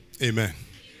Amen.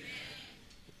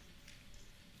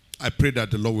 I pray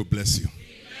that the Lord will bless you.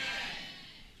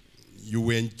 You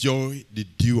will enjoy the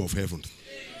dew of heaven.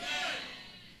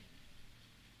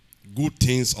 Good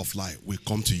things of life will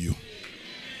come to you.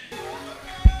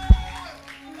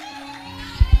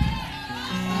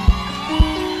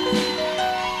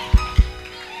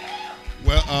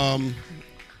 Well,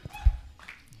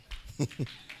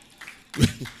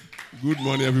 good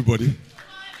morning, everybody.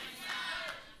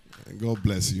 God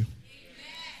bless you.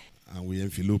 And we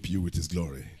envelop you with His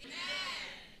glory.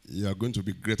 You are going to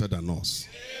be greater than us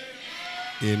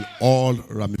in all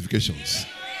ramifications.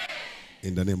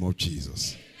 In the name of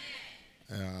Jesus.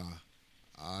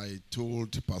 I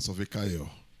told Pastor Vikayo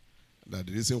that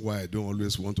the reason why I don't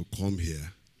always want to come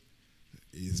here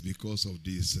is because of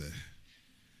this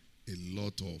a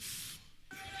lot of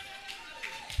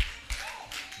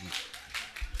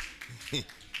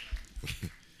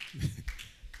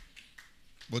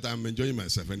but I'm enjoying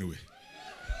myself anyway.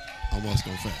 I must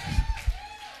confess.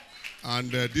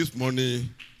 And this morning,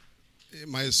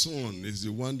 my son is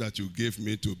the one that you gave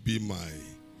me to be my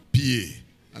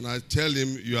PA. And I tell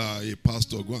him, you are a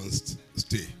pastor, go and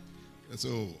stay. And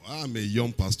so I'm a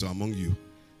young pastor among you.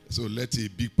 So let a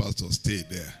big pastor stay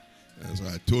there. And so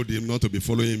I told him not to be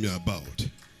following me about.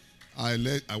 I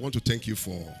want to thank you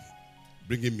for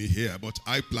bringing me here, but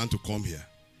I plan to come here.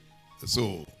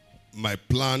 So my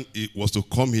plan was to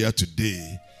come here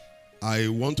today. I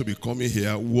want to be coming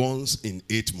here once in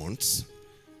 8 months.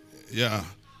 Yeah,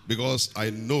 because I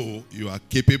know you are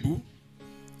capable,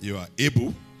 you are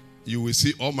able. You will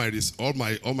see all my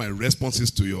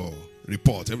responses to your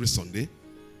report every Sunday.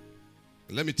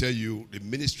 Let me tell you, the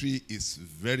ministry is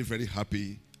very, very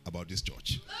happy about this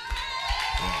church.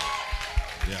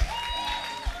 Yeah.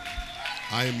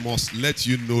 I must let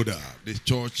you know that the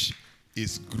church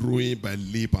is growing by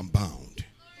leap and bound.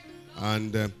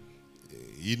 And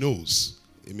he knows.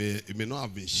 He may not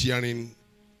have been sharing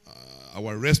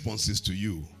our responses to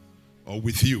you or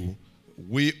with you.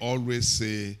 We always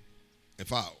say, in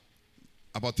fact,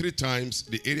 about 3 times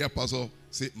the area pastor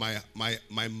said,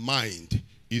 my mind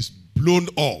is blown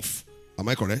off. Am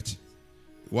I correct?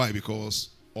 Why? Because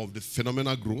of the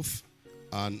phenomenal growth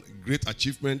and great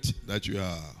achievement that you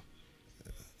are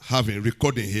having,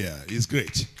 recording here. Is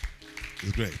great.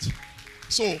 It's great.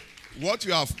 So, what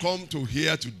you have come to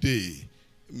hear today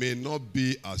may not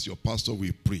be as your pastor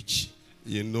will preach.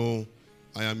 You know,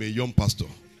 I am a young pastor.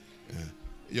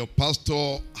 Your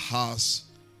pastor has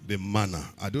the manner.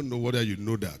 I don't know whether you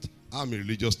know that. I'm a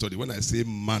religious study. When I say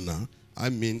manner, I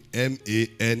mean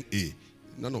M-A-N-A.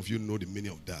 None of you know the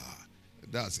meaning of that.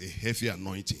 That's a heavy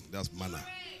anointing. That's manner.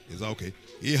 Is that okay?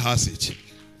 He has it.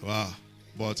 Wow.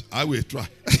 But I will try.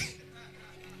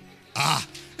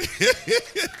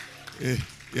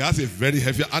 He has a very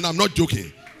heavy, and I'm not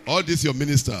joking. All these your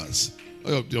ministers,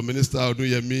 your minister,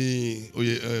 Oduyemi,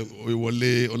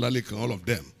 Oyewole, Olalekan, all of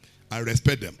them, I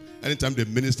respect them. Anytime they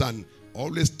minister, and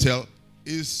always tell,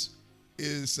 is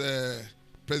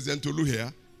President Tolu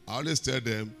here? I always tell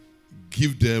them,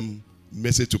 give them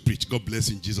message to preach. God bless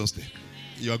you in Jesus' name.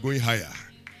 You are going higher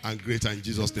and greater in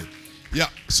Jesus' name. Yeah,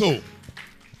 so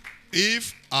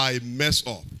if I mess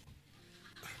up,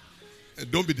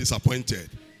 don't be disappointed.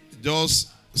 Just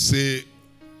say,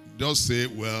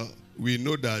 well, we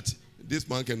know that this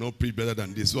man cannot preach better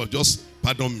than this. So just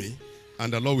pardon me,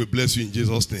 and the Lord will bless you in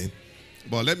Jesus' name.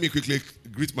 But let me quickly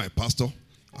greet my pastor.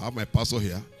 I have my pastor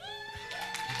here.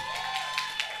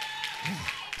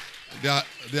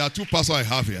 There are 2 pastors I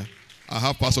have here. I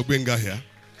have Pastor Gbenga here.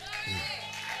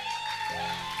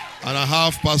 And I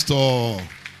have Pastor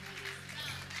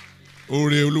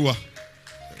Oreoluwa.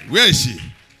 Where is she?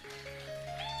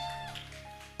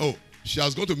 Oh, she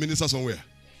has gone to minister somewhere.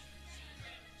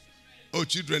 Oh,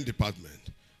 children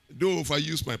department. Don't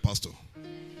overuse my pastor.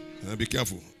 Be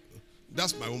careful.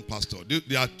 That's my own pastor.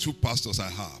 There are 2 pastors I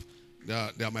have.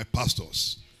 They are my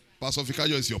pastors. Pastor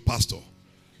Vikayo is your pastor.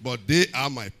 But they are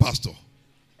my pastor.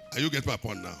 You get my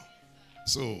point now.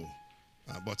 So,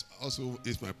 but also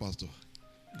is my pastor.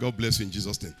 God bless you in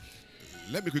Jesus' name.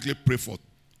 Let me quickly pray for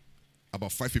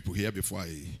about 5 people here before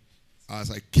as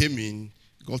I came in,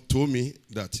 God told me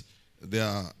that there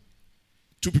are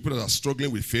 2 people that are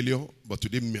struggling with failure, but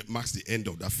today marks the end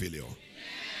of that failure.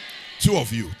 2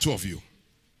 of you.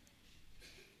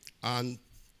 And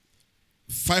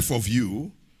 5 of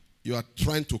you, you are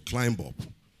trying to climb up,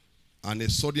 and a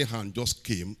sudden hand just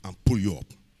came and pulled you up.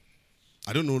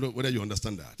 I don't know whether you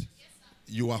understand that. Yes,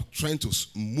 you are trying to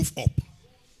move up,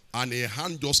 and a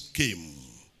hand just came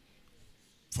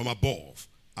from above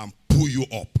and pull you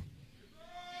up.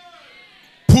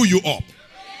 Pull you up.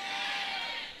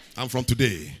 And from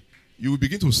today, you will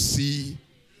begin to see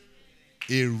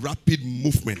a rapid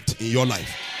movement in your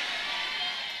life.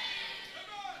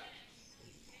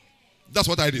 That's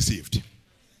what I received.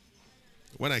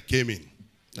 When I came in.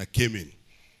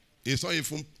 It's not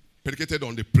even predicated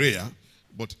on the prayer,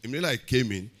 but immediately I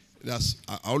came in,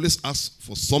 I always ask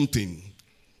for something.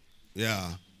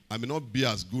 Yeah, I may not be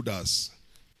as good as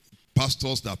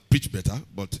pastors that preach better,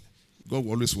 but God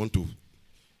will always want to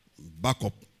back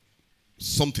up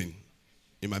something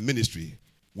in my ministry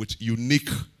with unique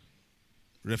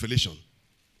revelation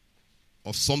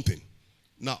of something.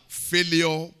 Now,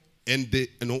 failure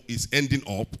is ending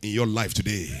up in your life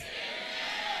today.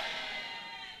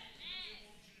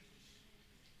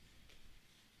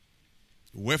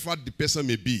 Wherever the person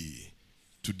may be,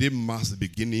 today marks the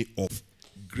beginning of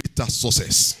greater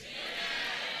success.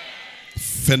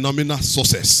 Phenomenal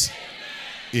success.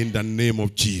 In the name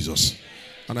of Jesus.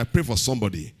 And I pray for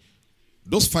somebody.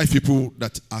 Those 5 people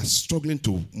that are struggling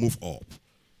to move up,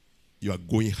 you are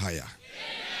going higher.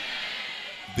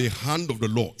 The hand of the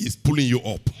Lord is pulling you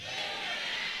up.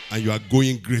 And you are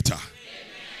going greater.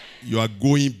 You are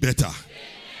going better.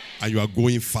 And you are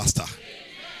going faster.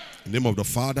 In the name of the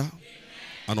Father,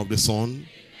 and of the Son,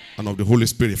 and of the Holy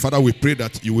Spirit. Father, we pray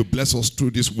that you will bless us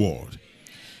through this word.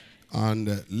 And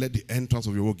let the entrance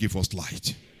of your word give us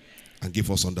light. And give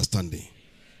us understanding.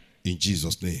 In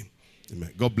Jesus' name.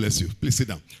 Amen. God bless you. Please sit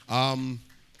down.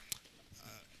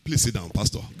 Please sit down,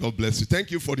 Pastor. God bless you.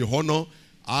 Thank you for the honor.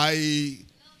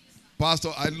 Pastor,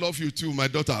 I love you too, my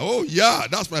daughter. Oh, yeah,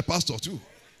 that's my pastor too.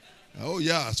 Oh,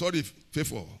 yeah, sorry,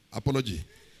 faithful. Apology.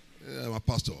 My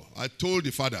pastor. I told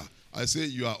the father, I say,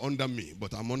 you are under me,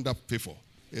 but I'm under faithful.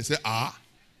 He said, I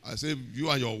say, you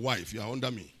and your wife, you are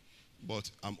under me,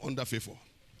 but I'm under faithful.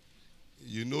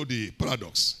 You know the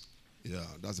paradox. Yeah,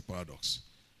 that's the paradox.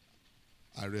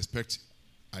 I respect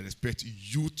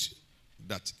youth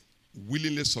that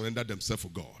willingly surrender themselves for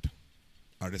God.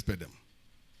 I respect them.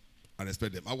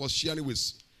 I was sharing with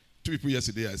 2 people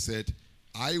yesterday. I said,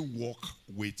 I work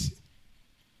with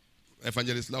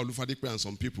Evangelist Lau Lufadikpe and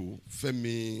some people.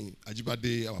 Femi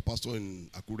Ajibade, our pastor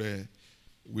in Akure.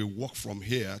 We walk from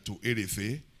here to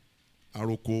Erefe,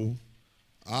 Aroko.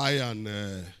 I and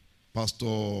Pastor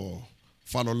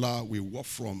Falola, we walk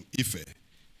from Ife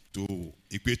to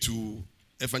Ikwetu,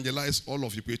 evangelize all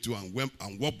of Ikwetu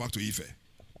and walk back to Ife.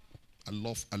 I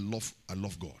love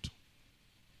God.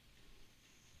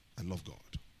 I love God.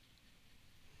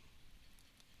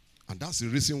 And that's the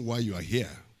reason why you are here.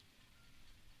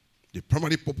 The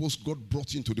primary purpose God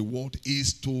brought you into the world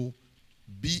is to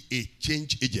be a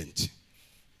change agent.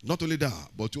 Not only that,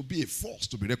 but to be a force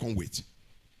to be reckoned with.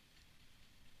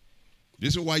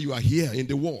 This is why you are here in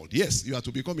the world. Yes, you are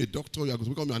to become a doctor, you are to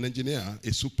become an engineer,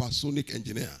 a supersonic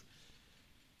engineer,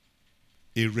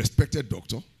 a respected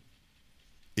doctor,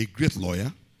 a great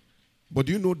lawyer. But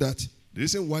do you know that the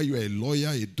reason why you are a lawyer,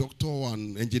 a doctor,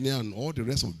 an engineer, and all the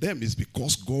rest of them is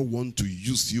because God wants to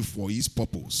use you for his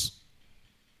purpose.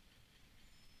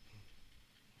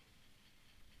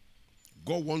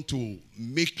 God wants to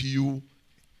make you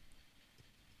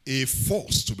a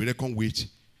force to be reckoned with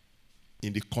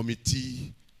in the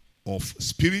committee of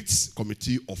spirits,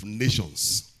 committee of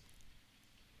nations.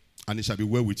 And it shall be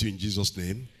well with you in Jesus'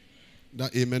 name.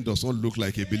 That amen does not look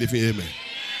like a believing amen.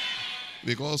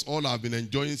 Because all I've been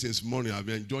enjoying since morning, I've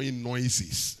been enjoying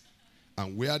noises.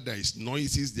 And where there is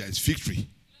noises, there is victory.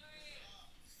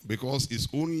 Because it's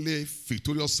only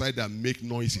victorious side that make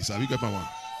noises. Have you got my one?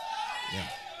 Yeah.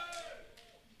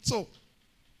 So,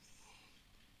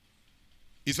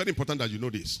 it's very important that you know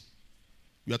this.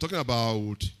 We are talking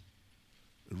about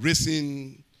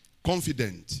raising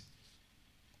confident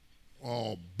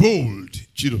or bold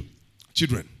children.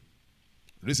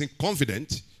 Raising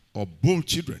confident or bold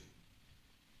children.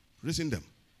 Raising them.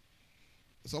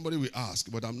 Somebody will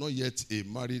ask, but I'm not yet a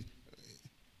married.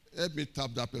 Help me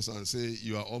tap that person and say,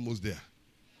 you are almost there.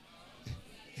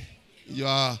 you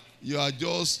are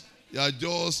just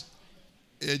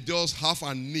half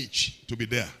an inch to be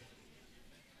there.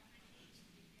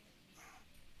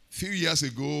 Few years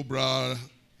ago, brother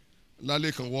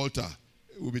Lalek and Walter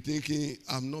will be thinking,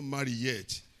 I'm not married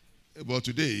yet. But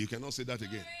today, you cannot say that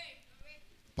again.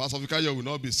 Pastor Vikayo will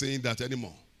not be saying that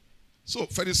anymore. So,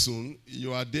 very soon,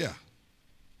 you are there.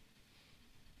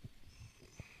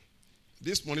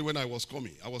 This morning when I was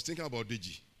coming, I was thinking about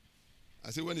Deji.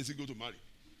 I said, when is he going to marry?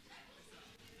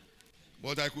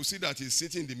 But I could see that he's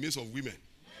sitting in the midst of women.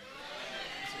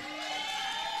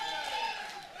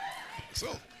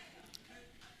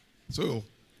 So,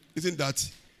 isn't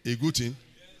that a good thing?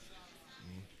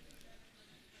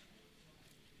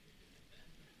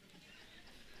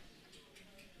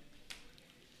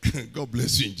 God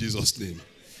bless you in Jesus' name.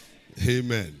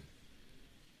 Amen.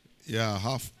 Yeah, I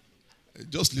have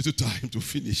just little time to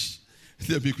finish.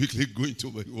 Let me quickly go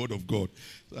into my word of God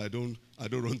so I don't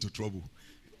run into trouble.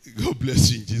 God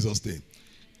bless you in Jesus' name.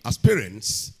 As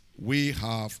parents, we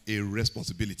have a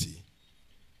responsibility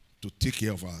to take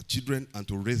care of our children and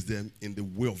to raise them in the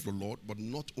way of the Lord. But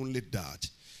not only that,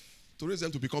 to raise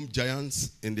them to become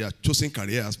giants in their chosen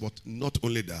careers, but not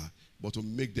only that, but to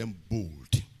make them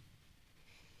bold.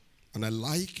 And I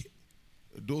like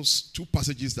those two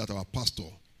passages that our pastor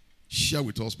shared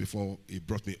with us before he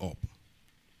brought me up.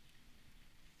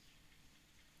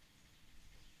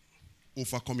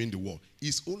 Overcoming the world.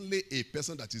 It's only a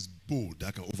person that is bold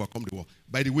that can overcome the world.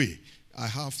 By the way, I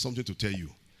have something to tell you.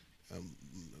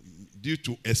 Due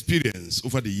to experience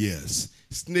over the years,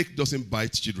 snake doesn't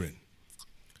bite children.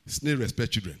 Snake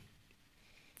respect children.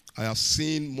 I have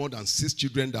seen more than 6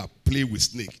 children that play with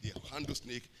snake. They handle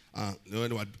snake and they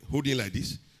were holding like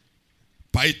this.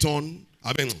 Python,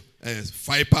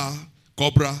 viper,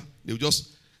 cobra. They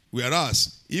just,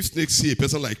 whereas if snake see a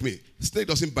person like me, snake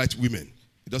doesn't bite women.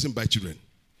 It doesn't bite children.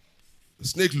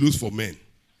 Snake lose for men.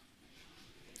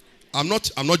 I'm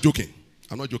not joking.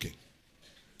 I'm not joking.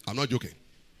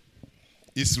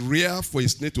 It's rare for a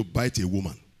snake to bite a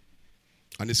woman.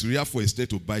 And it's rare for a snake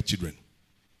to bite children.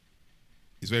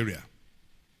 It's very rare.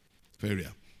 Very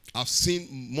rare. I've seen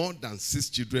more than 6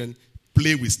 children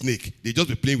play with snake. They just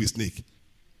be playing with snake.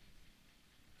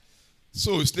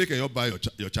 So a snake cannot bite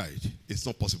your child. It's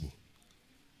not possible.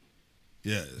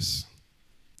 Yes.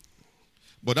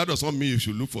 But that does not mean you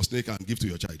should look for snake and give to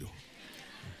your child.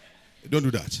 Don't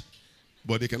do that.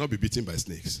 But they cannot be beaten by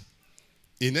snakes.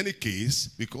 In any case,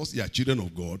 because they are children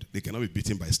of God, they cannot be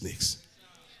beaten by snakes.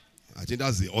 I think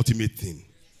that's the ultimate thing.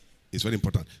 It's very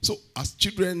important. So as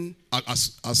children,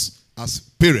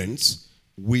 as parents,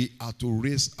 we are to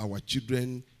raise our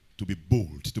children to be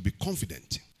bold, to be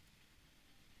confident.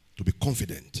 To be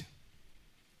confident.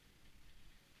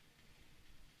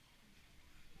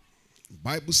 The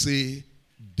Bible says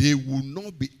they will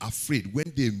not be afraid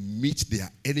when they meet their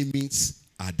enemies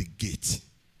at the gate.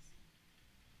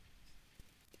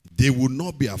 They will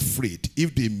not be afraid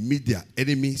if they meet their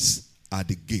enemies at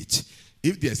the gate.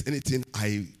 If there's anything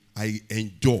I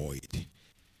enjoyed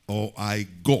or I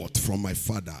got from my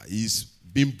father, is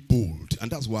being bold.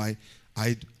 And that's why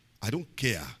I don't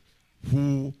care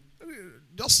who.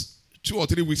 Just 2 or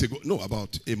 3 weeks ago, no,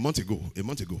 about a month ago,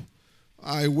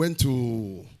 I went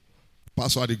to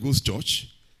Pastor Adigun's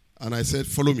church and I said,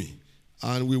 follow me.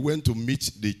 And we went to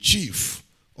meet the chief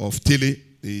of tele,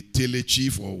 the tele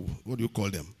chief, or what do you call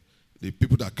them? The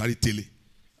people that carry tele.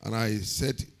 And I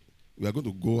said, we are going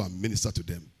to go and minister to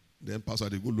them. Then Pastor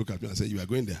Adigun looked at me and said, you are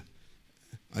going there.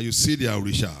 And you see their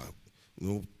orisha,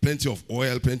 plenty of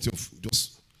oil, plenty of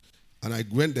just. And I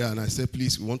went there and I said,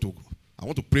 please, I want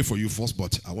to pray for you first,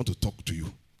 but I want to talk to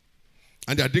you.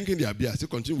 And they are drinking their beer. I said,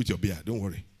 continue with your beer, don't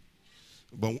worry.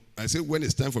 But I said, when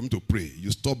it's time for me to pray,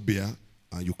 you stop beer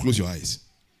and you close your eyes.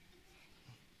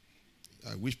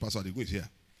 I wish Pastor Adigun is here.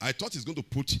 I thought he's going to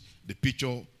put the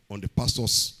picture on the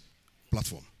pastor's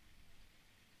platform.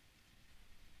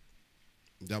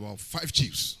 There were 5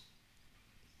 chiefs.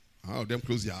 All of them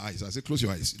close their eyes. I said, close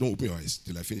your eyes. Don't open your eyes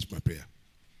till I finish my prayer.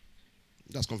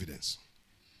 That's confidence.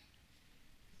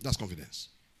 That's confidence.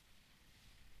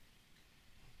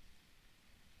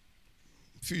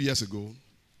 A few years ago,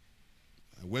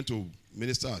 I went to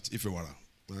minister at Ifewara,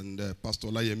 and Pastor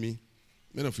Olayemi,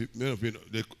 many of you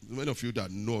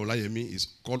that know Olayemi is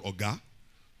called Oga.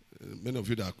 Many of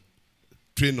you that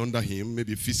train under him,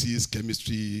 maybe physics,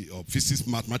 chemistry, or physics,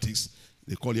 mathematics,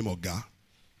 they call him Oga.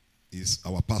 He's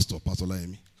our pastor, Pastor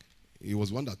Olayemi. He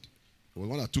was one that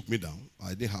took me down. I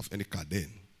didn't have any car then.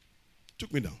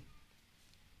 Took me down.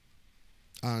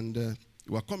 And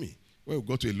we were coming. When we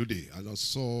got to Elude, and I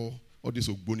saw all these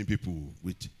Ogboni people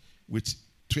with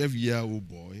 12-year-old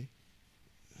boy,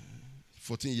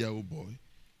 14-year-old boy,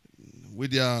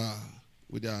 with their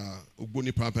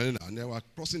Ogboni paraphernalia, and they were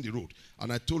crossing the road.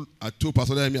 And I told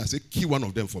Pastor Emi, I said, key one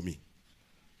of them for me.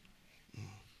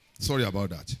 Sorry about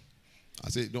that. I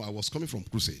said, no, I was coming from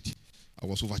crusade. I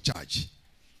was overcharged.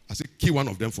 I said, key one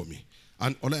of them for me.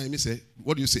 And Olayemi said,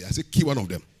 what do you say? I said, key one of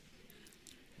them.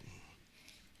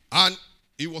 And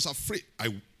he was afraid.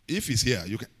 If he's here,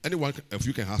 anyone of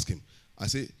you can ask him.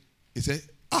 He said,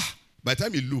 by the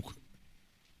time he looked,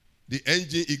 the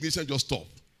engine ignition just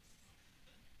stopped.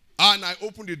 And I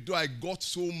opened the door. I got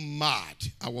so mad.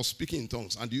 I was speaking in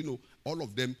tongues. And you know, all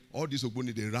of them, all these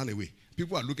Ogboni, they ran away.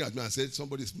 People are looking at me and said,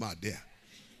 somebody's mad there.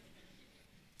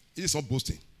 It is not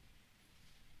boasting.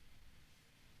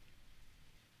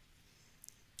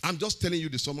 I'm just telling you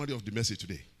the summary of the message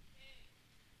today.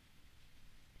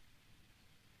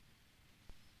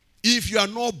 If you are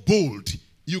not bold,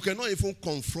 you cannot even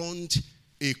confront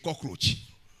a cockroach.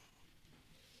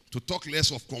 To talk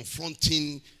less of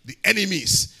confronting the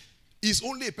enemies. It's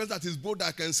only a person that is bold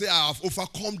that can say, I have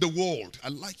overcome the world. I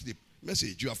like the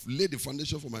message. You have laid the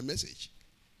foundation for my message.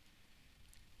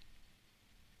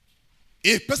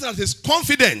 A person that is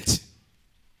confident,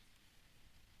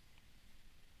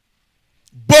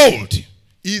 bold,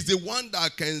 is the one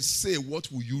that can say,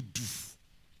 what will you do?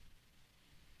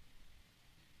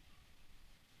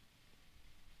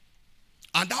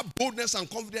 And that boldness and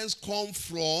confidence come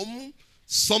from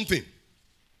something.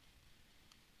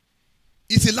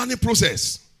 It's a learning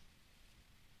process.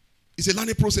 It's a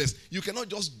learning process. You cannot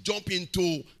just jump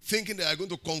into thinking that you're going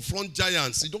to confront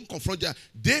giants. You don't confront giants.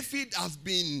 David has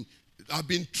been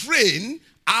trained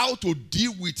how to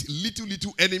deal with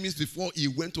little enemies before he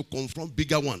went to confront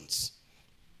bigger ones.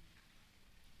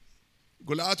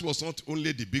 Goliath was not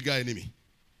only the bigger enemy.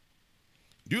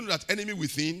 Do you know that enemy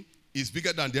within is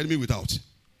bigger than the enemy without?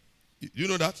 You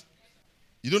know that?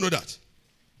 You don't know that?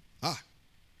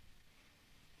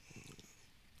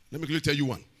 Let me quickly tell you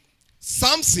one.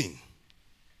 Samson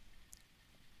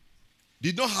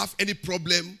did not have any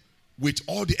problem with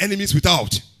all the enemies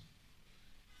without.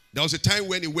 There was a time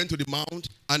when he went to the mount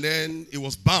and then he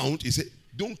was bound. He said,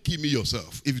 don't kill me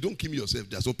yourself. If you don't kill me yourself,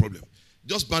 there's no problem.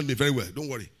 Just bind me very well. Don't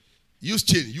worry. Use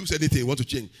chain. Use anything you want to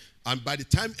change. And by the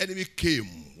time enemy came,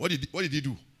 what did he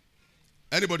do?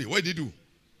 Anybody, what did he do?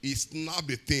 He snapped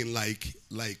the thing like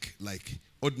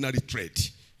ordinary thread.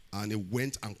 And he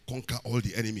went and conquered all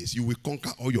the enemies. You will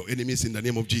conquer all your enemies in the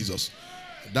name of Jesus.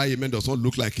 That amen does not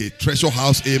look like a treasure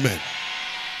house amen.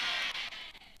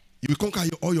 You will conquer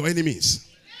all your enemies.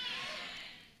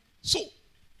 So,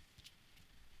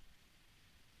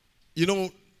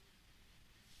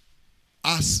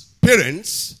 as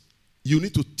parents, you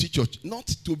need to teach your not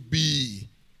to be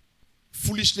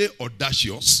foolishly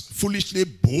audacious, foolishly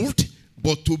bold,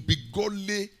 but to be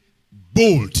godly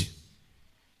bold.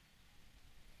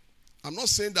 I'm not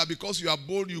saying that because you are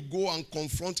bold, you go and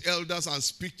confront elders and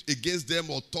speak against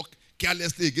them or talk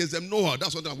carelessly against them. No,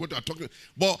 that's what I'm going to talk about.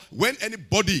 But when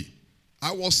anybody,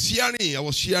 I was sharing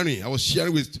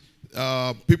with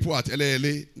people at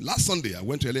LALA. Last Sunday, I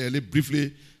went to LALA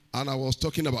briefly, and I was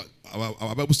talking about,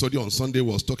 our Bible study on Sunday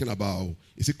was talking about,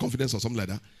 is it confidence or something like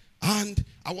that? And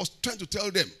I was trying to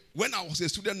tell them, when I was a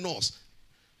student nurse,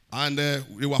 and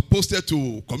they were posted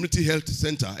to Community Health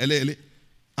Center, LALA,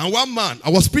 and one man, I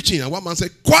was preaching, and one man said,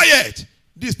 quiet!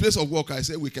 This place of work, I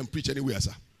said, we can preach anywhere,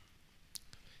 sir.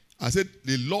 I said,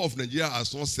 the law of Nigeria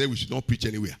has not said we should not preach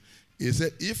anywhere. He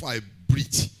said, if I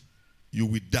breathe, you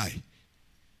will die.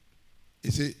 He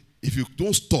said, if you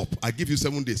don't stop, I give you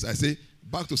 7 days. I say,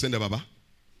 back to Sende Baba.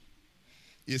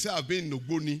 He said, I've been in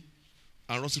Nogboni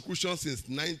and Rosicrucian since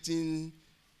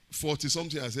 1940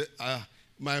 something. I said,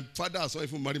 my father has not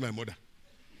even married my mother.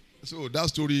 So that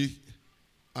story,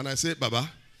 and I said, Baba,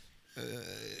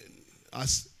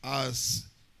 as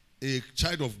a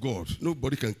child of God,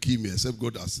 nobody can kill me except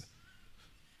God has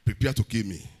prepared to kill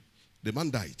me. The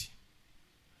man died.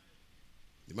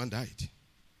 The man died.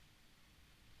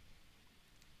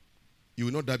 You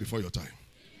will not die before your time.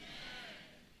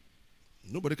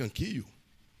 Nobody can kill you.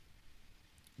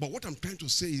 But what I'm trying to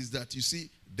say is that, you see,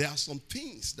 there are some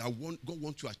things that God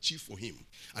wants to achieve for him.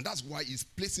 And that's why he's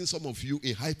placing some of you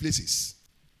in high places.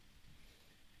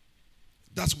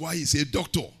 That's why he's a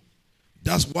doctor.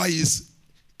 That's why he's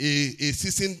a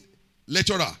seasoned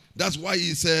lecturer. That's why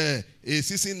he's a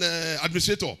seasoned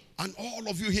administrator. And all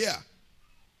of you here,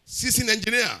 seasoned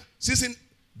engineer, seasoned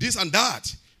this and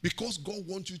that. Because God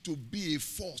wants you to be a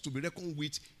force to be reckoned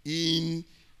with in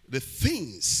the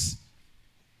things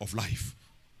of life.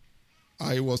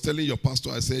 I was telling your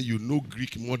pastor, I said, you know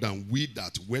Greek more than we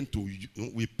that went to,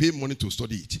 we pay money to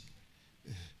study it.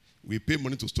 We pay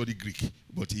money to study Greek,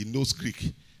 but he knows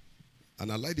Greek.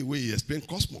 And I like the way he explained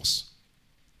cosmos.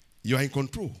 You are in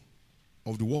control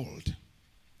of the world.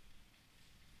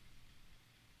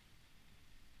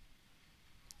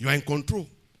 You are in control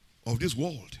of this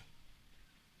world.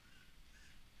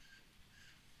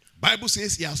 Bible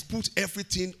says he has put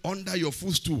everything under your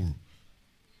footstool.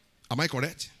 Am I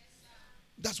correct?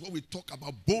 That's what we talk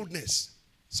about, boldness.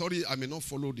 Sorry, I may not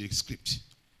follow the script.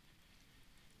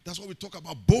 That's what we talk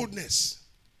about, boldness.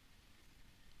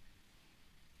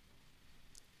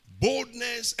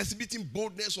 Boldness, exhibiting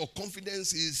boldness or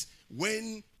confidence is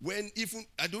when even,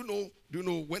 I don't know,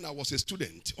 when I was a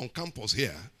student on campus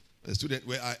here, a student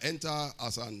where I enter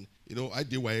as an, I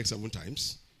did YX 7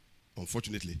 times,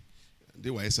 unfortunately. I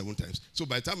did YX 7 times. So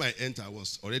by the time I entered, I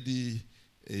was already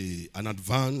an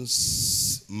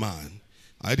advanced man.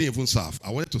 I didn't even serve. I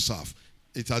wanted to serve.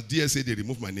 It has DSA, they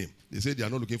removed my name. They said they are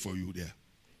not looking for you there.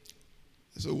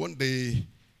 So one day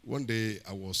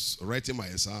I was writing my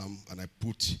exam and I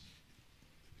put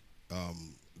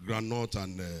granite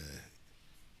and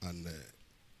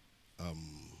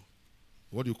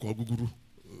what do you call guguru?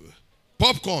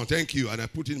 Popcorn, thank you. And I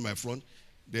put it in my front.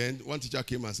 Then one teacher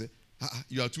came and said,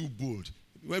 you are too bold.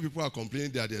 When people are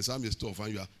complaining that the exam is tough,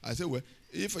 and I said, well,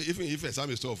 if exam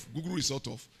is tough, guguru is not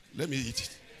tough. Let me eat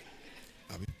it.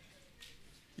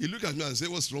 He looked at me and said,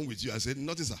 what's wrong with you? I said,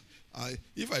 nothing, sir.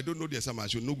 If I don't know the exam, I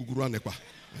should know guguru and nekwa.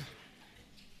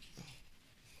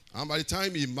 And by the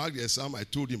time he marked the exam, I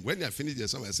told him, when I finished the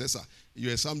exam, I said, sir,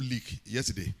 your exam leaked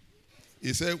yesterday.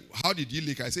 He said, how did he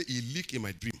leak? I said, he leaked in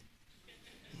my dream.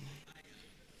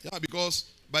 Yeah,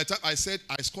 because by the time I said,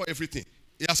 I score everything.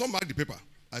 He has not marked the paper.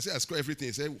 I said, I score everything.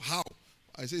 He said, how?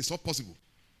 I said, it's not possible.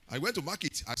 I went to mark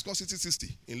it. I scored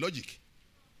 60-60 in logic.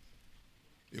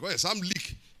 Because the exam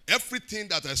leaked. Everything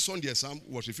that I saw in the exam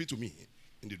was revealed to me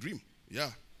in the dream. Yeah.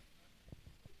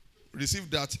 Receive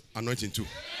that anointing too.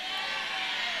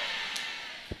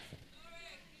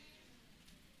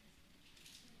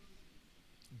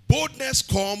 Boldness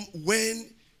comes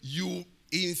when you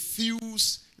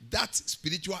infuse that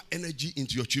spiritual energy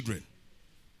into your children.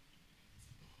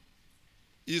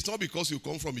 It's not because you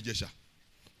come from Ijesha.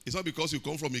 It's not because you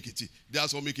come from Ekiti. There are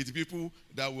some Ekiti people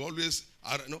that will always,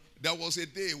 I don't know. There was a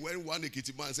day when one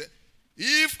Ekiti man said,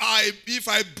 if I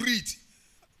breathe,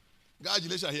 God,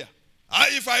 here.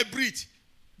 If I breathe,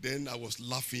 then I was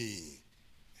laughing.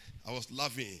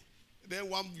 Then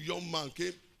one young man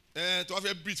came, to have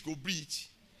a breathe, go breathe.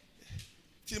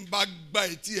 Tim back by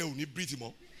tea, only breathe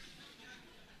more.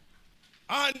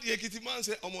 And the Ekiti man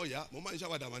said, "Omo ya, mama isha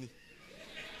wadamani."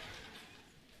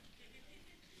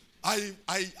 I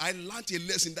learned a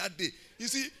lesson that day. You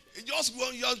see, just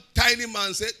one young tiny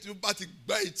man said to Batik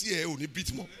buy tea, only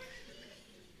breathe more.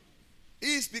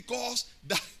 It's because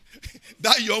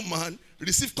that young man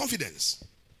received confidence.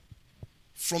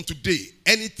 From today,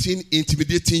 anything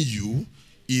intimidating you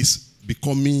is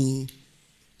becoming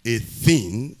a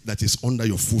thing that is under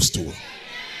your footstool.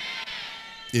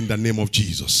 In the name of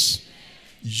Jesus.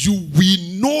 You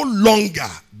will no longer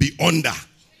be under.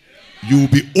 You will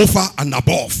be over and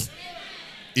above.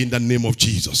 In the name of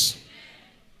Jesus.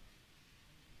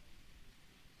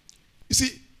 You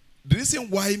see, the reason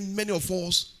why many of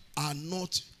us are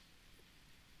not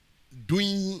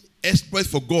doing exploits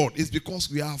for God is because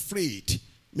we are afraid.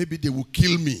 Maybe they will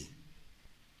kill me.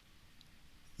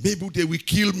 Maybe they will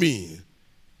kill me.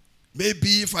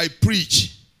 Maybe if I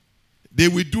preach, they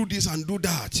will do this and do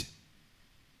that.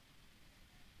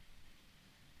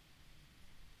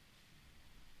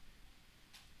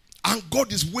 And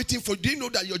God is waiting for you. Do you know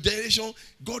that your generation,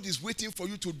 God is waiting for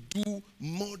you to do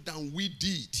more than we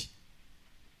did?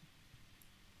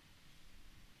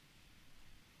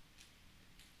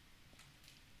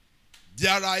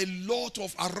 There are a lot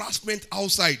of harassment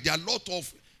outside. There are a lot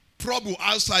of trouble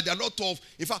outside. There are a lot of,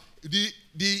 in fact,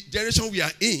 the generation we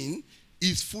are in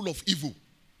is full of evil.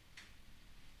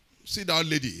 See that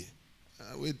lady.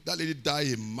 That lady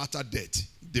died a martyr death.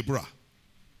 Deborah.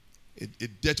 A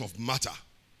death of martyr.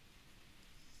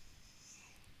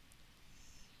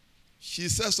 She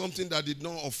said something that did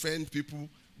not offend people,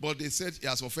 but they said it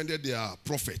has offended their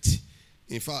prophet.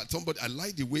 In fact, I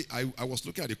like the way I was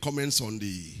looking at the comments on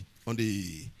the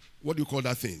what do you call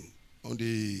that thing? On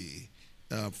the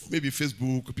maybe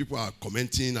Facebook, people are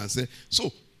commenting and say,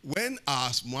 so when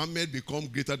has Muhammad become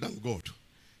greater than God?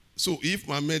 So if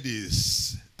Muhammad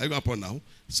is, are you going upon now?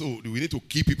 So we need to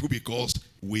keep people because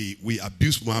we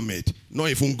abuse Muhammad, not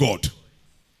even God.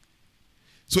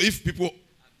 So if people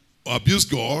abuse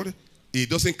God, it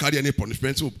doesn't carry any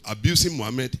punishment. So abusing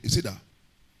Muhammad, you see that?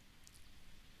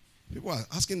 People are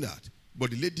asking that.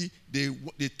 But the lady,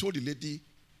 they told the lady,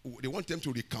 they want them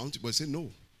to recount, but say no.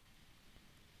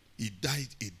 He died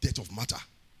a death of martyr.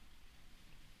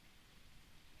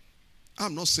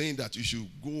 I'm not saying that you should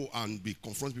go and be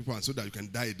confronting people and so that you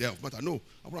can die a death of martyr. No.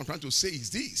 What I'm trying to say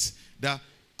is this. That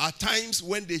at times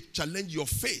when they challenge your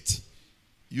faith,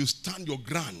 you stand your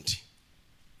ground.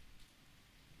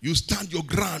 You stand your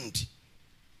ground.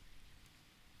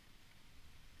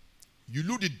 You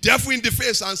look the devil in the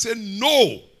face and say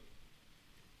no.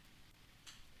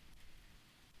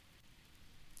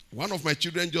 One of my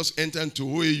children just entered into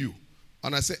OAU.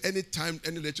 And I said, anytime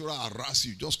any lecturer harass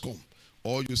you, just come.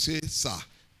 Or you say, sir,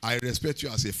 I respect you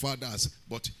as a father.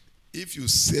 But if you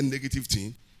say negative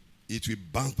thing, it will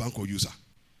bounce back on you, sir.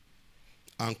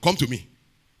 And come to me.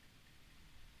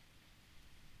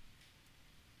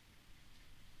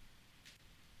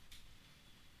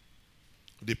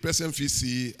 the present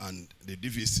VC and the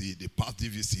DVC, the past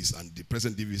DVCs and the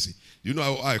present DVC. You know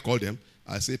how I call them?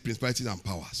 I say principalities and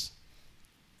powers.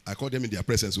 I call them in their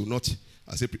presence. Will not.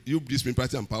 I say, you, these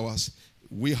principalities and powers,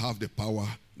 we have the power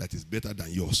that is better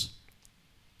than yours.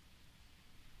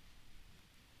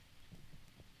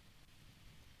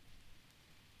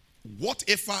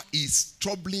 Whatever is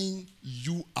troubling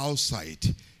you outside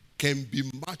can be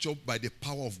matched up by the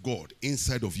power of God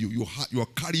inside of you. You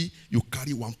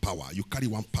carry one power. You carry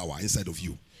one power inside of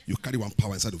you. You carry one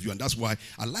power inside of you, and that's why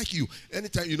I like you.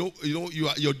 Anytime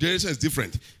your direction is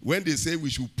different. When they say we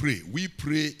should pray, we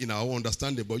pray in our own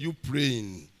understanding, but you pray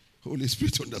in Holy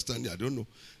Spirit understanding. I don't know.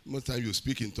 Most time you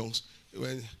speak in tongues.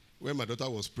 When my daughter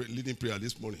was leading prayer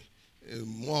this morning,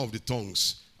 more of the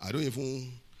tongues, I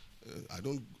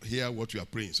don't hear what you are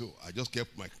praying. So I just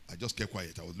kept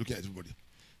quiet. I was looking at everybody.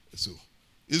 So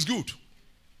it's good.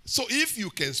 So if you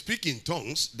can speak in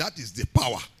tongues, that is the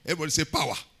power. Everybody say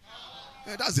power.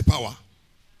 Yeah, that's the power.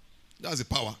 That's the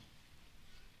power.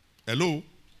 Hello?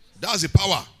 That's the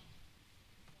power.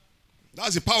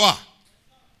 That's the power.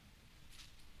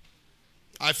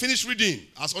 I finished reading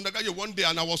as undergraduate one day,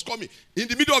 and I was coming in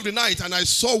the middle of the night, and I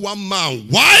saw one man,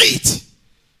 white,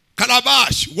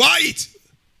 calabash, white,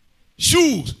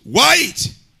 shoes,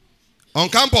 white, on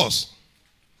campus.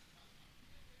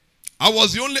 I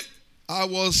was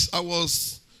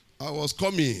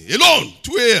coming alone,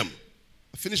 2 a.m.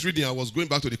 I finished reading, I was going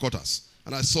back to the quarters,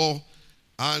 and I saw,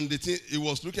 and the thing, he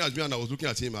was looking at me, and I was looking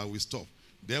at him, and we stopped.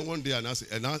 Then one day, and I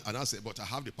said, but I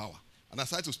have the power. And I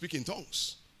started to speak in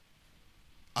tongues.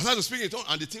 I started to speak in tongues,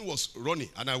 and the thing was running,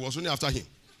 and I was running after him.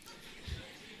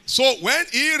 So when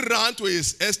he ran to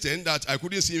his extent that I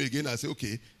couldn't see him again, I said,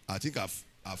 okay, I think I've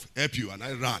helped you, and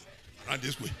I ran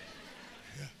this way.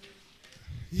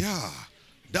 Yeah,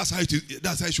 that's how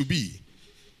it should be.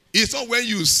 It's not when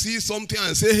you see something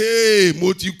and say, hey,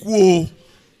 Motikuo,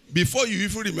 before you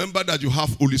even remember that you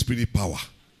have Holy Spirit power.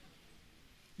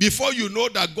 Before you know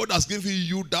that God has given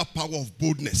you that power of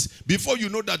boldness. Before you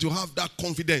know that you have that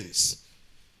confidence.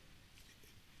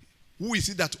 Who is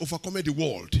it that overcomes the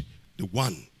world? The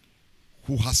one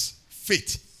who has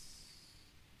faith.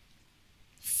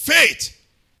 Faith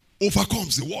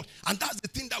overcomes the world. And that's the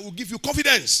thing that will give you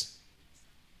confidence.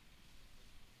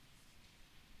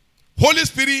 Holy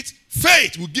Spirit,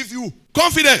 faith will give you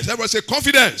confidence. Everybody say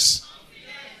confidence.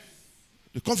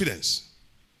 The confidence.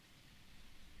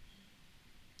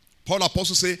 Paul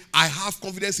Apostle say, I have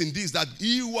confidence in this, that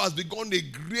he who has begun a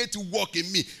great work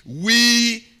in me,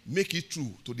 we make it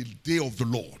true to the day of the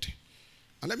Lord.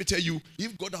 And let me tell you,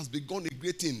 if God has begun a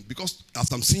great thing, because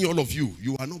as I'm seeing all of you,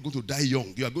 you are not going to die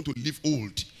young. You are going to live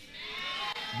old.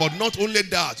 But not only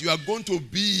that, you are going to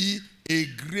be a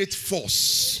great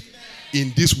force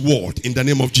in this world, in the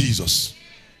name of Jesus.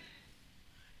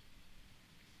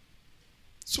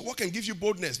 So what can give you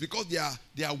boldness? Because they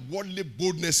are worldly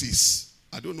boldnesses.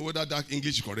 I don't know whether that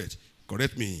English is correct.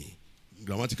 Correct me,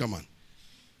 grammatical man.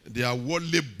 They are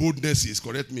worldly boldnesses.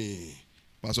 Correct me,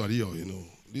 Pastor Adio.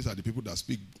 These are the people that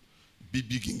speak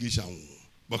big English,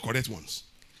 but correct ones.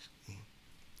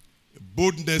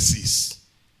 Boldnesses.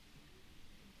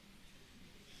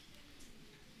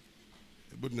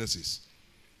 Boldnesses.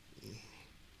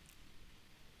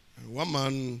 One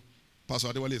man, Pastor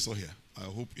Adewale is not here. I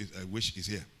wish he's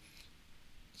here.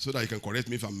 So that he can correct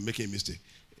me if I'm making a mistake.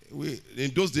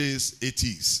 In those days,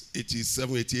 80s,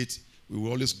 87, 88, we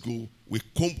will always go, we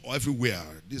comb everywhere.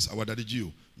 This our daddy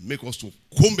Gio make us to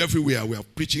comb everywhere. We are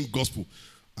preaching gospel.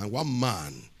 And one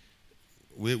man,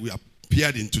 we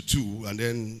appeared into two, and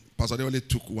then Pastor Adewale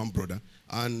took one brother,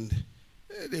 and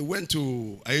they went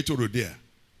to Ayeto Road there.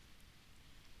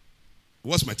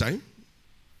 What's my time?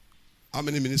 How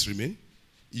many minutes remain?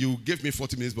 You gave me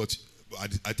 40 minutes, but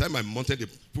at the time I mounted the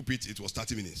pulpit, it was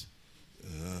 30 minutes.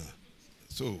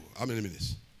 So, how many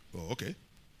minutes? Oh, okay.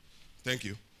 Thank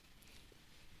you.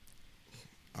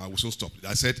 I will soon stop.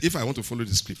 I said, if I want to follow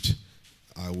the script,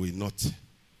 I will not.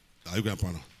 Are you going to?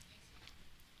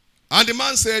 And the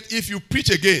man said, if you preach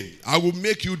again, I will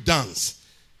make you dance.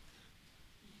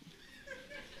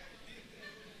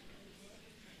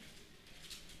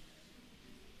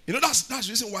 That's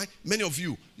the reason why many of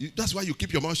you, that's why you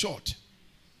keep your mouth shut.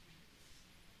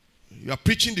 You are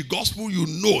preaching the gospel, you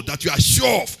know that you are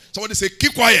sure of. Somebody say,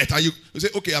 keep quiet. And you say,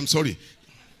 okay, I'm sorry.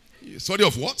 Sorry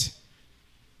of what?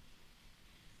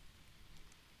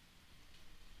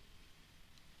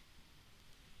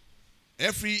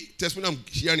 Every testimony I'm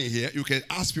hearing here, you can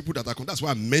ask people that are concerned. That's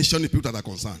why I'm mentioning people that are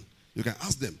concerned. You can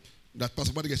ask them that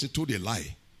Pastor Gbadegesin told a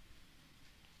lie.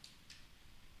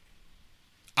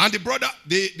 And the brother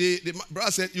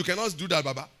said, you cannot do that,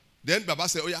 Baba. Then Baba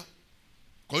said, oh yeah,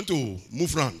 going to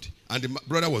move around, and the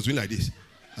brother was doing like this.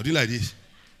 I doing like this.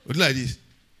 I doing like this.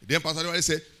 Then Pastor Adewale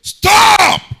said,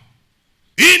 "Stop!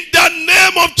 In the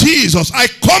name of Jesus, I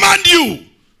command you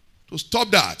to stop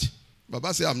that."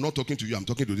 Baba said, "I'm not talking to you. I'm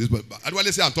talking to this." But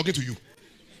Adewale said, "I'm talking to you."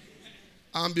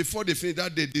 And before they finished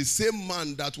that day, the same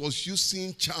man that was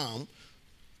using charm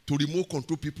to remote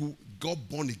control people got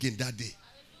born again that day.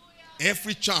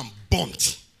 Every charm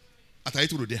burnt. At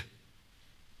Aituro there.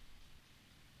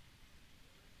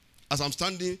 As I'm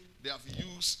standing, they have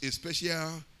used a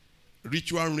special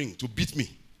ritual ring to beat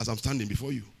me as I'm standing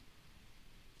before you.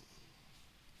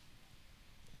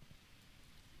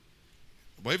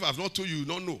 But if I've not told you, you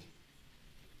don't know.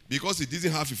 Because it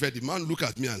doesn't have effect. The man look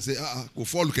at me and say, go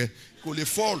fall, okay? Go le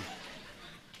fall.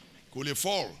 Go le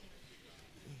fall.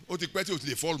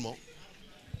 Otikpeti fall more.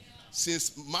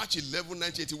 Since March 11,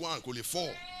 1981, go le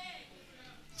fall.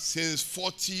 Since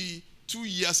 42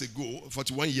 years ago,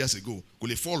 41 years ago, go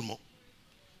le fall more.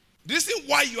 The reason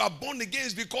why you are born again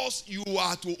is because you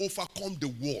are to overcome the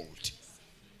world.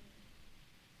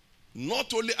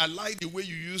 Not only alike the way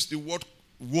you use the word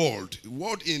world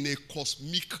in a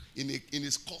cosmic, in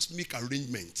its cosmic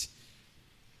arrangement,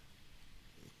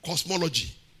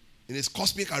 cosmology, in its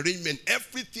cosmic arrangement,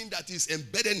 everything that is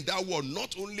embedded in that world,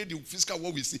 not only the physical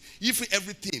world we see, even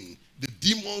everything, the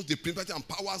demons, the principalities and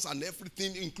powers and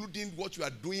everything, including what you are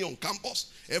doing on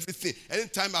campus, everything.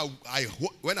 Anytime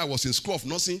when I was in school of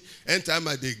nursing, anytime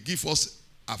they give us,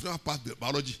 I've never passed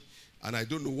biology, and I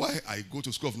don't know why I go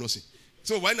to school of nursing.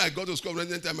 So when I go to school,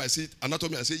 anytime I see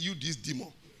anatomy, I say, "You, this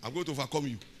demon, I'm going to overcome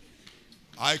you."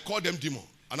 I call them demon.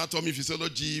 Anatomy,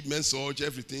 physiology, men's surgery,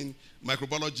 everything,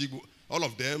 microbiology, all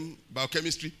of them,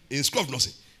 biochemistry, in school of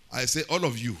nursing. I say, "All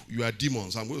of you, you are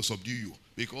demons. I'm going to subdue you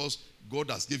because God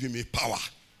has given me power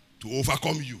to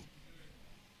overcome you."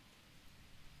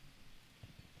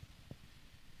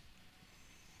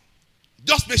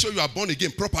 Just make sure you are born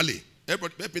again properly.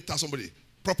 Everybody, let me tell somebody,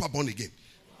 proper born again.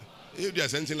 If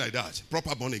there's anything like that,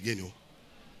 proper born again,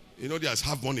 there's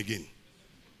half born again.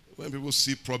 When people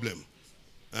see problem,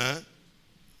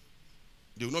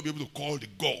 they will not be able to call the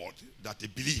God that they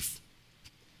believe.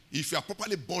 If you are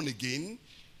properly born again,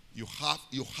 you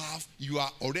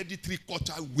are already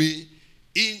 3/4 way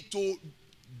into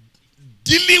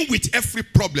dealing with every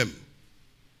problem.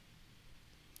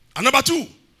 And number 2,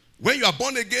 when you are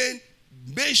born again,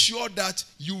 make sure that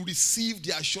you receive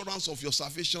the assurance of your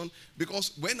salvation.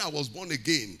 Because when I was born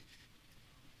again,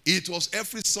 it was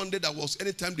every Sunday that was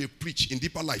anytime they preach in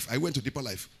Deeper Life. I went to Deeper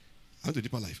Life.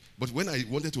 But when I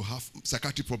wanted to have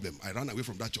psychiatric problem, I ran away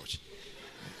from that church.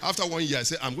 After 1 year, I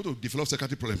said, "I'm going to develop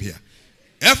psychiatric problem here."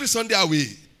 Every Sunday I will.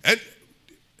 And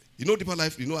Deeper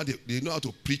Life, they know how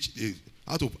to preach,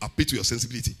 how to appeal to your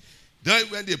sensibility. Then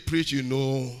when they preach,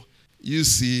 you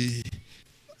see,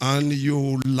 and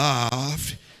you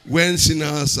laugh when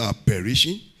sinners are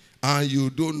perishing, and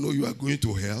you don't know you are going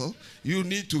to hell. You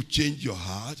need to change your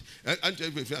heart. And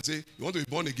if I say, "You want to be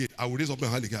born again?" I will raise up my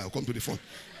hand again. I'll come to the front.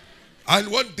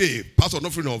 And one day, Pastor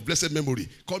Nofrin of blessed memory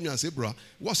called me and said, "Bro,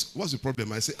 what's the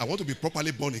problem?" I said, "I want to be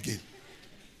properly born again."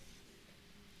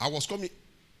 I was coming.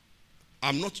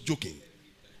 I'm not joking.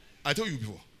 I told you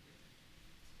before.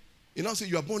 He now said,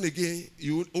 "You are born again.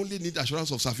 You only need assurance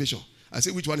of salvation." I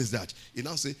said, "Which one is that?" He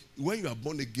now said, "When you are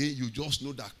born again, you just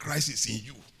know that Christ is in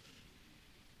you.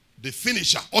 The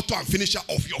finisher, author and finisher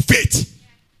of your faith.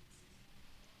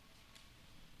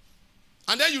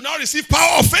 And then you now receive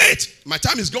power of faith." My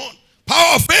time is gone.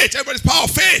 Power of faith. Everybody's power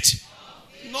of faith.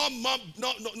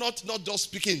 Not just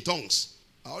speaking in tongues.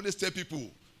 I always tell people,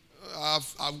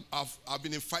 I've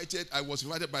been invited. I was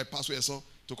invited by Pastor Eson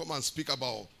to come and speak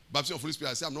about baptism of Holy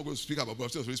Spirit. I said, "I'm not going to speak about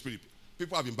baptism of Holy Spirit.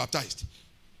 People have been baptized.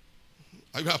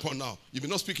 Are you happy now? You may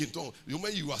not speak in tongues. The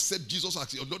moment you accept Jesus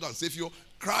as your Lord and Savior,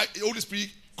 Christ, the Holy Spirit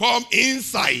come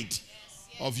inside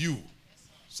of you.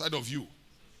 Side of you.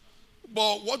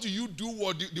 But what do you do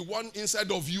with the one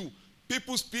inside of you?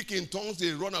 People speak in tongues,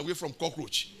 they run away from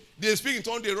cockroach. They speak in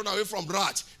tongues, they run away from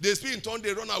rat. They speak in tongues,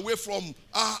 they run away from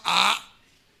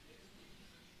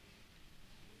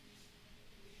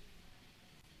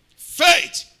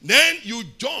faith. Then you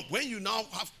jump. When you now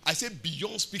have, I said,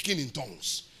 beyond speaking in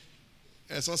tongues.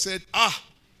 And so I said,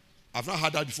 I've not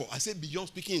heard that before. I said, beyond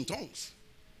speaking in tongues.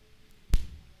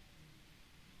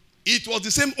 It was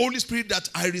the same Holy Spirit that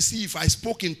I received. I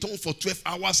spoke in tongues for 12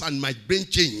 hours and my brain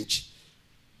changed.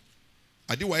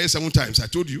 I did YA 7 times, I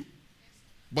told you.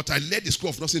 But I led the school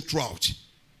of nursing throughout.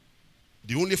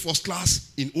 The only first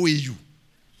class in OAU.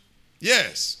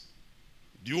 Yes.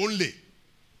 The only.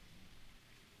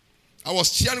 I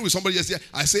was sharing with somebody yesterday.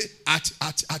 I say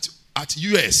at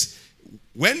US,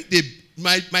 when they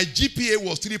my GPA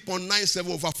was 3.97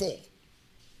 over 4.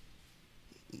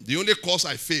 The only course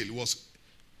I failed was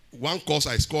one course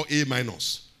I scored A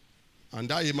minus. And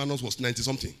that A minus was 90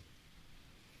 something.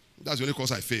 That's the only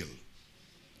course I failed.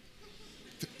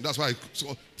 That's why I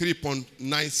scored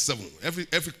 3.97.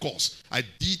 Every course I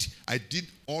did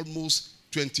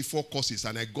almost 24 courses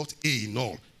and I got A in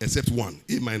all except one,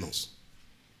 A minus.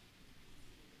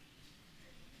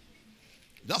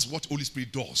 That's what Holy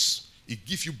Spirit does. It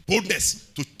gives you boldness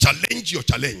to challenge your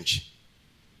challenge.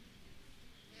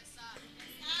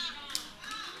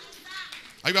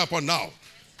 Are you upon now?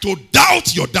 To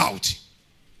doubt your doubt.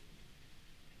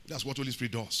 That's what Holy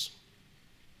Spirit does.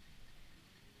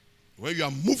 When you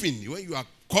are moving, when you are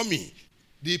coming,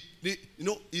 he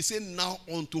said, now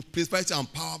unto principality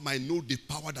and power might know the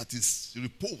power that is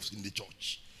reposed in the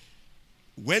church.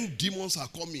 When demons are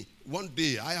coming, one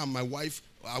day I and my wife,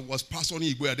 I was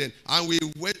pastoring Igboya then, and we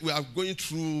are going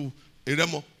through a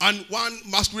demo, and one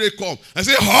masquerade come. I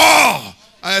say, ha!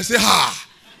 I say, ha!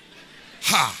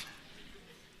 Ha!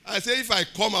 I say, if I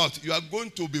come out, you are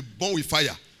going to be born with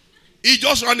fire. He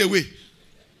just ran away.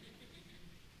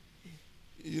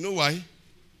 You know why?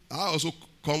 I also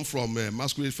come from a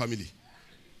masquerade family.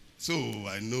 So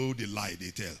I know the lie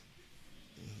they tell.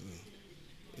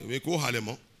 We go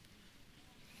Halemo.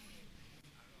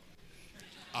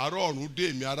 The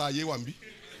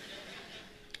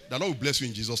Lord will bless you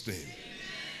in Jesus' name.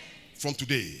 From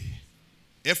today,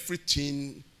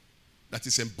 everything that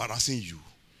is embarrassing you,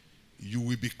 you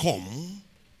will become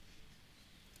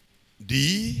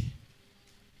the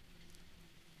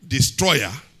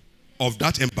destroyer of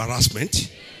that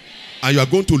embarrassment, and you are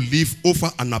going to live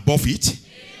over and above it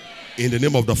in the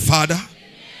name of the Father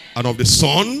and of the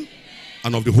Son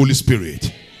and of the Holy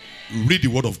Spirit. Read the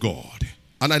Word of God.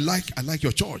 And I like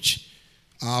your church.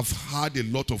 I've had a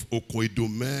lot of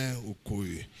okoidome,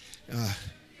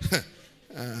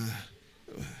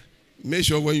 make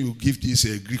sure when you give this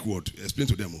a Greek word, explain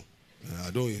to them.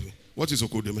 What is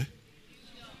okoidome?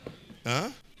 Huh?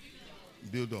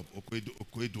 Build up.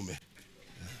 Okoidome.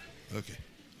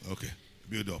 Okay.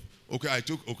 Build up. Okay, I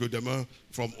took okoidome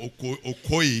from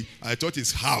okoi. I thought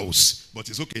it's house, but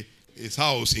it's okay. It's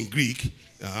house in Greek.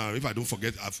 If I don't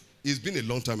forget, it's been a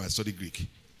long time I studied Greek,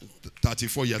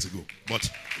 34 years ago. But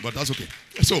that's okay.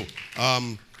 So,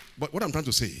 but what I'm trying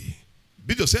to say,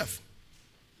 build yourself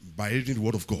by reading the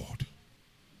Word of God.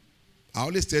 I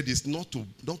always say this, not to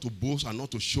boast and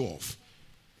not to show off.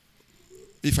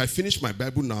 If I finish my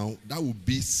Bible now, that would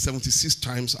be 76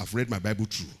 times I've read my Bible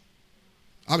through.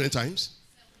 How many times?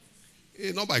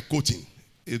 It's not by quoting,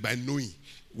 it's by knowing.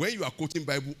 When you are quoting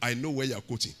Bible, I know where you are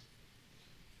quoting.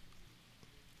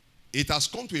 It has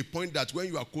come to a point that when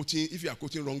you are quoting, if you are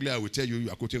quoting wrongly, I will tell you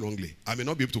are quoting wrongly. I may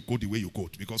not be able to quote the way you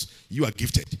quote because you are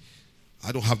gifted.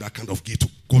 I don't have that kind of gift to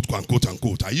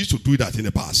quote. I used to do that in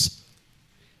the past.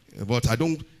 But I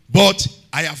don't. But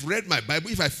I have read my Bible.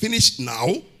 If I finish now,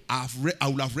 I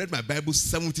will have read my Bible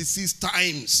 76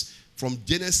 times from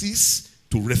Genesis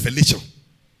to Revelation.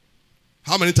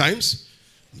 How many times?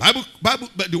 Bible,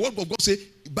 but the Word of God says,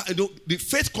 the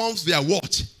faith comes via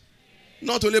what?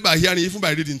 Not only by hearing, even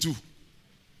by reading too.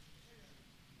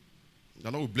 The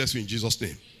Lord will bless you in Jesus'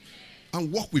 name.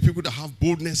 And walk with people that have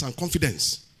boldness and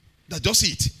confidence. That's just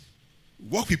it.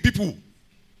 Walk with people.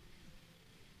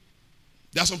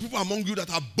 There are some people among you that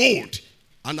are bold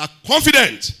and are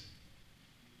confident.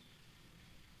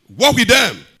 Walk with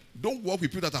them. Don't walk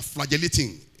with people that are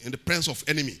flagellating in the presence of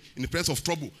enemy, in the presence of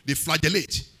trouble. They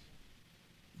flagellate.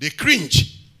 They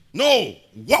cringe. No.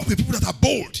 Walk with people that are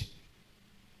bold.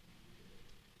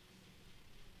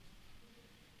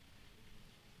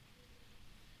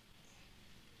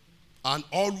 And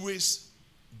always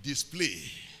display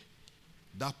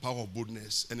that power of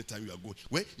boldness anytime you are going.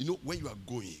 When you are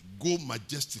going, go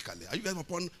majestically. Are you guys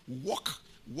upon walk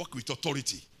with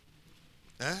authority?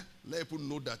 Let people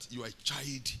know that you are a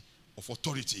child of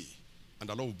authority. And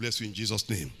the Lord will bless you in Jesus'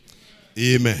 name.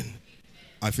 Amen.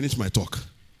 I finished my talk.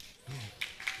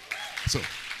 So,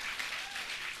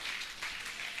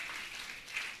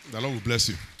 the Lord will bless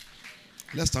you.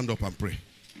 Let's stand up and pray.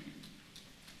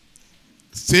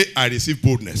 Say, I receive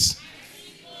boldness.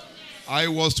 I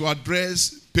was to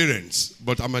address parents,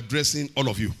 but I'm addressing all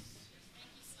of you.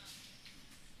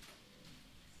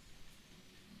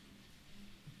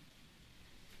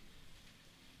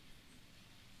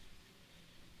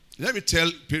 Let me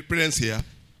tell parents here,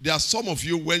 there are some of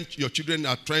you when your children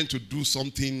are trying to do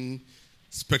something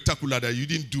spectacular that you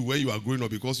didn't do when you are growing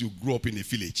up because you grew up in a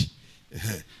village.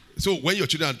 So when your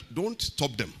children, don't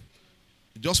stop them.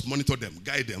 Just monitor them,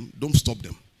 guide them, don't stop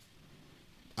them.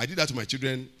 I did that to my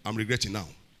children, I'm regretting now.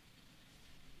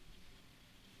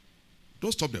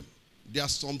 Don't stop them. There are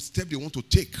some steps they want to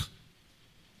take.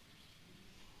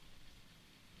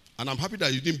 And I'm happy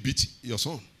that you didn't beat your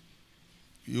son.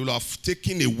 You will have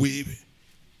taken away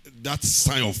that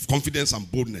sign of confidence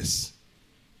and boldness.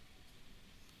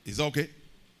 Is that okay?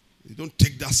 You don't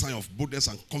take that sign of boldness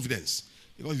and confidence.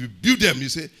 Because if you build them, you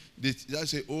say, they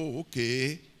say, oh,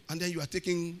 okay. And then you are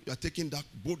taking that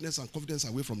boldness and confidence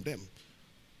away from them.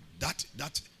 That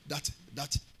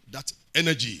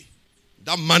energy,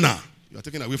 that manner, you are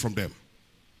taking away from them.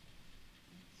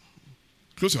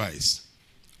 Close your eyes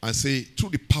and say, through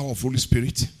the power of Holy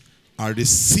Spirit, I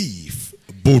receive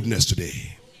boldness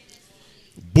today.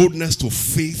 Boldness to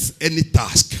face any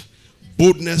task.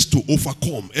 Boldness to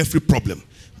overcome every problem.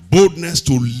 Boldness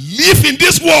to live in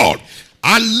this world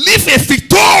and live a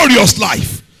victorious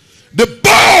life. The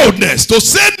boldness to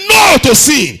say no to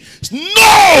sin,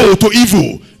 no to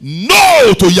evil,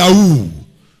 no to Yahoo,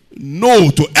 no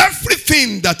to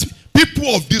everything that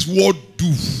people of this world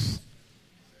do.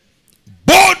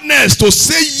 Boldness to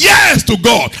say yes to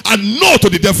God and no to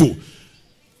the devil.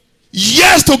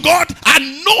 Yes to God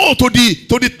and no to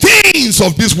the things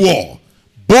of this world.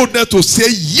 Boldness to say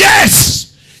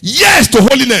yes. Yes to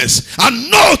holiness and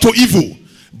no to evil.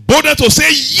 Boldness to say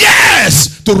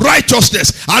yes to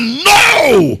righteousness and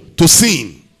no to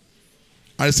sin.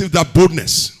 I receive that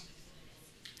boldness.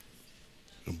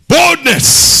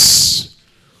 Boldness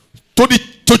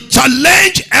to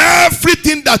challenge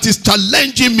everything that is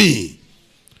challenging me.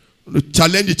 To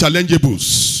challenge the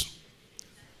challengeables.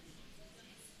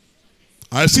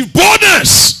 I receive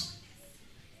boldness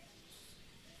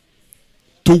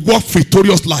to walk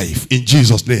victorious life in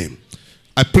Jesus' name.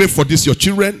 I pray for this, your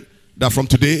children, that from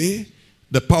today,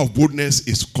 the power of boldness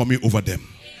is coming over them.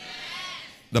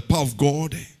 The power of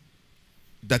God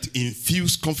that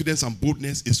infuse confidence and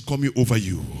boldness is coming over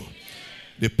you.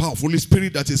 The power of Holy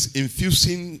Spirit that is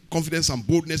infusing confidence and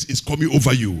boldness is coming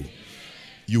over you.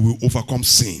 You will overcome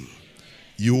sin.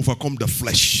 You overcome the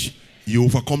flesh. You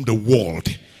overcome the world.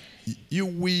 You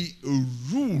will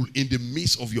rule in the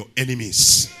midst of your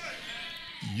enemies.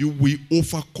 You will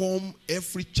overcome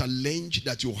every challenge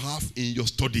that you have in your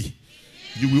study.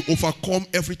 You will overcome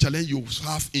every challenge you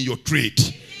have in your trade.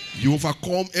 You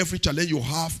overcome every challenge you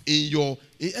have in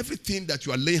everything that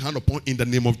you are laying hand upon in the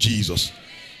name of Jesus.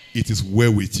 It is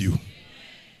well with you.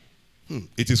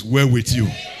 It is well with you.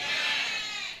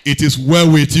 It is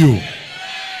well with you.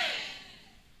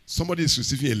 Somebody is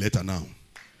receiving a letter now.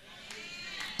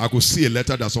 I could see a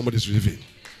letter that somebody is receiving.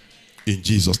 In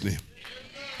Jesus' name.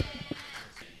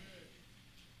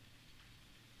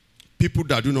 People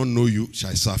that do not know you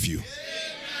shall serve you.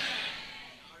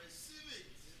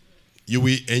 You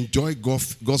will enjoy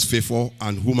God's favor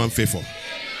and human favor.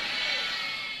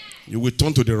 You will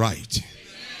turn to the right.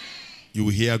 You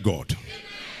will hear God.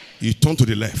 You turn to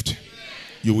the left.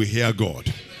 You will hear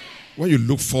God. When you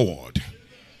look forward,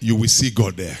 you will see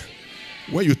God there.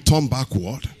 When you turn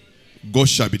backward, God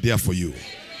shall be there for you.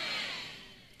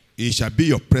 He shall be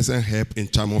your present help in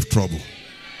time of trouble.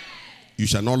 You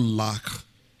shall not lack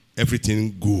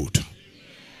everything good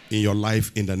in your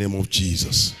life in the name of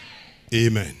Jesus.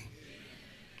 Amen.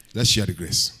 Let's share the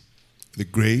grace. The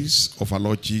grace of our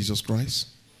Lord Jesus Christ,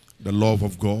 the love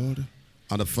of God,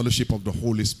 and the fellowship of the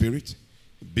Holy Spirit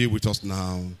be with us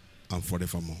now and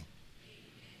forevermore.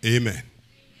 Amen.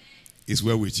 It's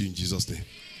well with you in Jesus' name.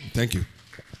 Thank you.